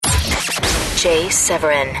Jay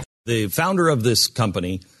Severin. The founder of this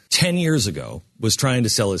company 10 years ago was trying to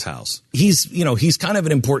sell his house. He's kind of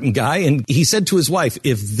an important guy. And he said to his wife,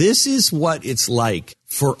 if this is what it's like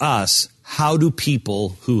for us, how do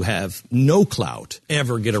people who have no clout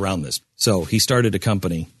ever get around this? So he started a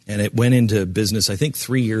company and it went into business, I think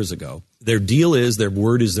 3 years ago. Their deal is their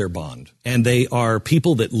word is their bond. And they are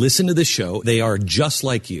people that listen to this show. They are just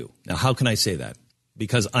like you. Now, how can I say that?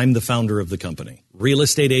 Because I'm the founder of the company.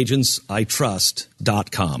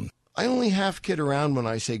 RealestateAgentsITrust.com. I only half kid around when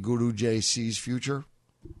I say Guru J sees future.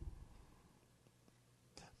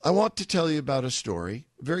 I want to tell you about a story,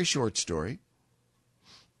 a very short story.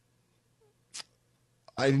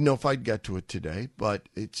 I didn't know if I'd get to it today, but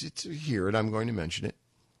it's here, and I'm going to mention it.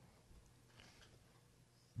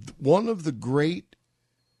 One of the great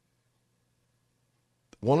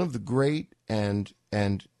and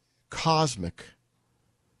cosmic,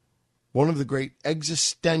 one of the great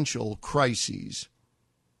existential crises.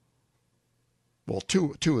 Well,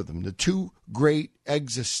 two of them. The two great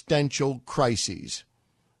existential crises.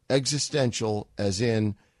 Existential as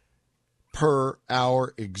in per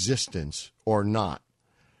our existence or not.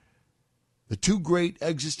 The two great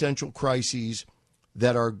existential crises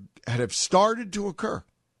that have started to occur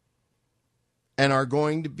and are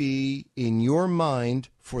going to be in your mind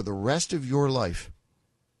for the rest of your life,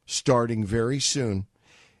 starting very soon.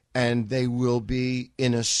 And they will be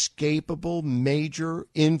inescapable major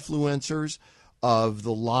influencers of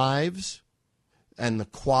the lives and the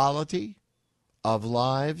quality of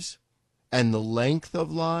lives and the length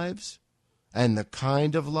of lives and the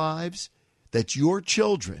kind of lives that your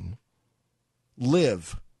children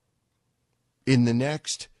live in the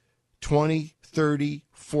next 20, 30,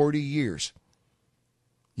 40 years.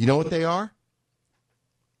 You know what they are?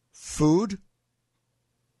 Food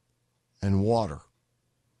and water.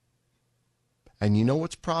 And you know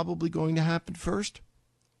what's probably going to happen first?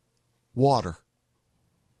 Water.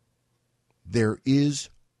 There is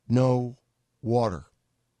no water.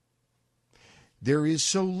 There is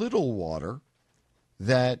so little water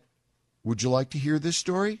that, would you like to hear this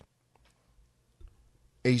story?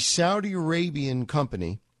 A Saudi Arabian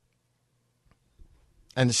company,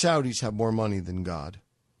 and the Saudis have more money than God,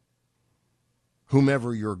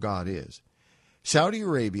 whomever your God is. Saudi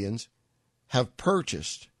Arabians have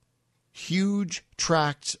purchased huge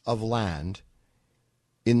tracts of land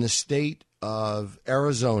in the state of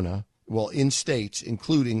Arizona, well, in states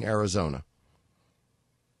including Arizona.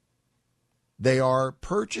 They are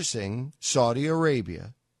purchasing, Saudi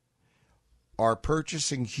Arabia, are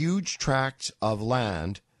purchasing huge tracts of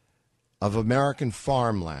land, of American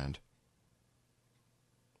farmland.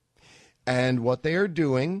 And what they are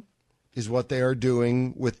doing is what they are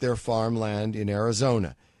doing with their farmland in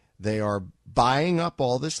Arizona. They are buying up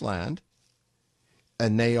all this land,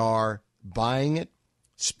 and they are buying it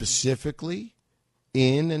specifically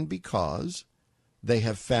in and because they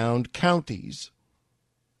have found counties.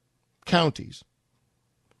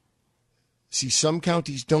 See, some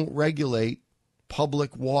counties don't regulate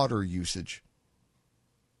public water usage.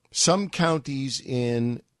 Some counties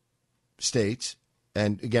in states,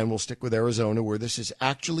 and again, we'll stick with Arizona, where this is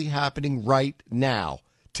actually happening right now,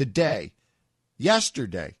 today,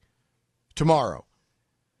 yesterday, tomorrow.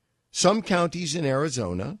 Some counties in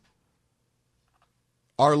Arizona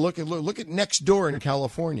are look at next door in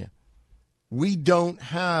California. We don't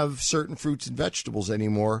have certain fruits and vegetables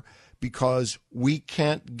anymore because we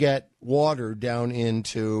can't get water down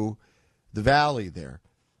into the valley there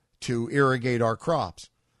to irrigate our crops.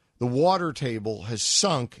 The water table has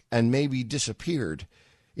sunk and maybe disappeared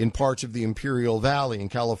in parts of the Imperial Valley in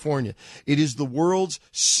California. It is the world's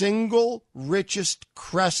single richest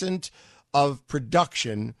crescent of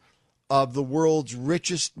production of the world's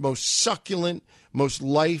richest, most succulent, most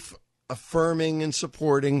life-affirming and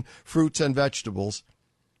supporting fruits and vegetables.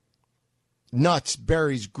 Nuts,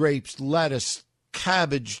 berries, grapes, lettuce,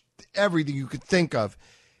 cabbage, everything you could think of.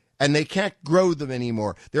 And they can't grow them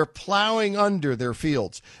anymore. They're plowing under their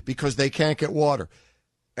fields because they can't get water.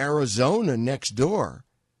 Arizona next door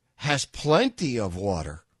has plenty of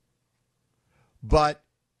water. But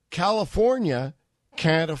California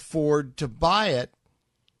can't afford to buy it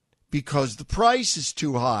because the price is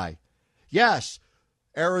too high. Yes,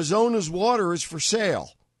 Arizona's water is for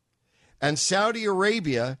sale. And Saudi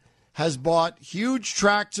Arabia has bought huge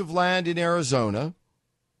tracts of land in Arizona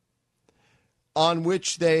on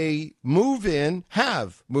which they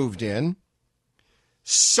have moved in,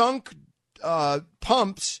 sunk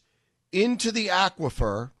pumps into the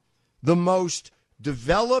aquifer, the most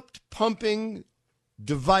developed pumping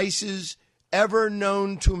devices ever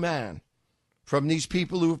known to man, from these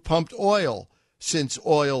people who have pumped oil since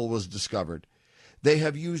oil was discovered. They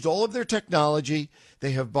have used all of their technology.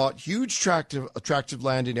 They have bought huge tracts of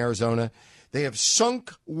land in Arizona. They have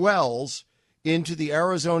sunk wells into the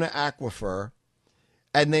Arizona aquifer,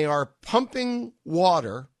 and they are pumping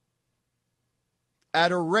water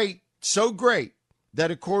at a rate so great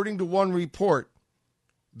that, according to one report,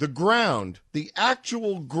 the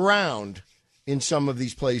actual ground in some of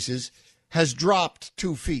these places has dropped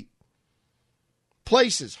 2 feet.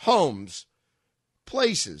 Places, homes,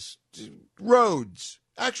 places, roads,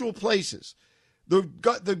 actual places.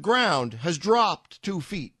 The ground has dropped 2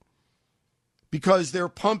 feet because they're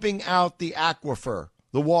pumping out the aquifer,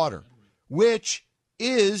 the water, which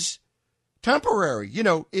is temporary. You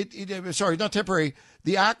know, sorry, not temporary.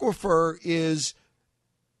 The aquifer is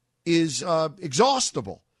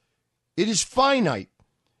exhaustible. It is finite.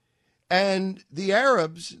 And the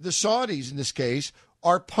Arabs, the Saudis in this case,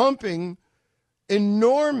 are pumping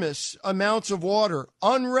enormous amounts of water,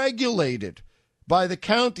 unregulated by the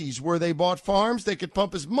counties where they bought farms. They could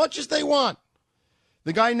pump as much as they want.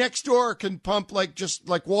 The guy next door can pump just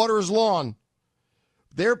like water is lawn.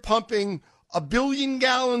 They're pumping 1 billion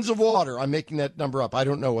gallons of water. I'm making that number up. I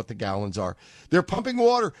don't know what the gallons are. They're pumping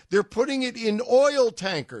water. They're putting it in oil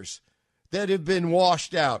tankers that have been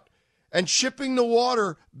washed out and shipping the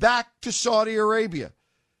water back to Saudi Arabia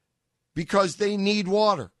because they need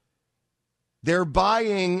water. They're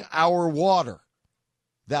buying our water.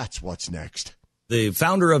 That's what's next. The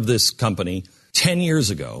founder of this company 10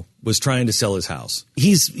 years ago was trying to sell his house.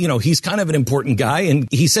 He's kind of an important guy. And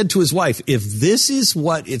he said to his wife, if this is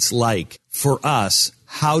what it's like for us,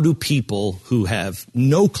 how do people who have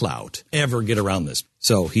no clout ever get around this?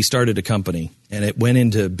 So he started a company and it went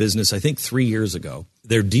into business, I think 3 years ago.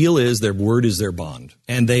 Their deal is their word is their bond.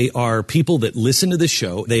 And they are people that listen to this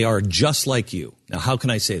show. They are just like you. Now, how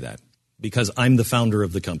can I say that? Because I'm the founder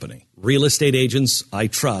of the company.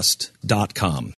 RealestateAgentsITrust.com.